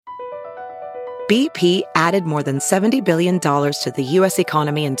BP added more than $70 billion to the U.S.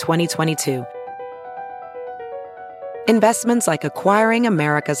 economy in 2022. Investments like acquiring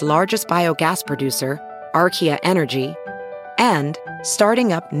America's largest biogas producer, Archaea Energy, and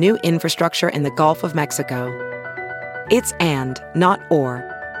starting up new infrastructure in the Gulf of Mexico. It's and, not or.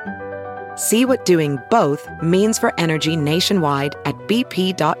 See what doing both means for energy nationwide at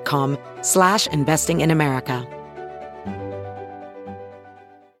bp.com/investing in America.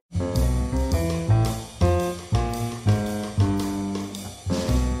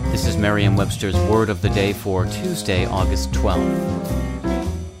 This is Merriam-Webster's Word of the Day for Tuesday, August 12th.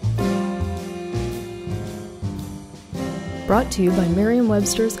 Brought to you by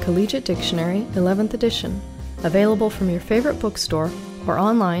Merriam-Webster's Collegiate Dictionary, 11th edition. Available from your favorite bookstore or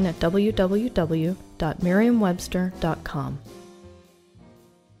online at www.merriam-webster.com.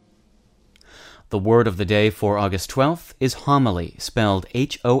 The word of the day for August 12th is homily, spelled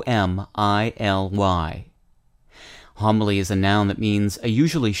H-O-M-I-L-Y. Homily is a noun that means a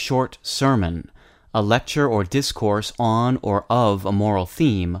usually short sermon, a lecture or discourse on or of a moral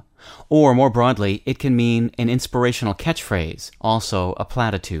theme, or more broadly, it can mean an inspirational catchphrase, also a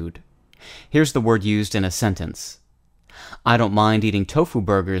platitude. Here's the word used in a sentence. "I don't mind eating tofu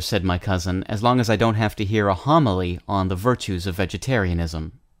burgers," said my cousin, "as long as I don't have to hear a homily on the virtues of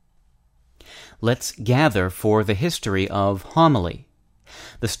vegetarianism." Let's gather for the history of homily.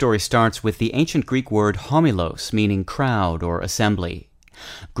 The story starts with the ancient Greek word homilos, meaning crowd or assembly.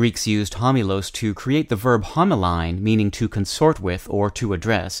 Greeks used homilos to create the verb homilein, meaning to consort with or to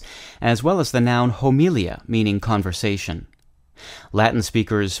address, as well as the noun homilia, meaning conversation. Latin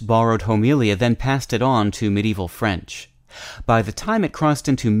speakers borrowed homilia, then passed it on to medieval French. By the time it crossed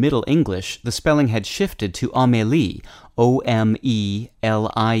into Middle English, the spelling had shifted to omelie, O-M-E-L-I-E.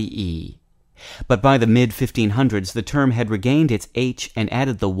 But by the mid-1500s, the term had regained its H and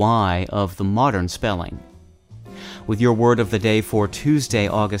added the Y of the modern spelling. With your word of the day for Tuesday,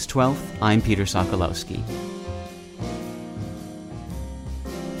 August 12th, I'm Peter Sokolowski.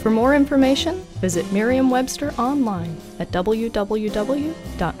 For more information, visit Merriam-Webster online at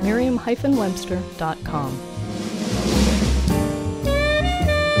www.merriam-webster.com.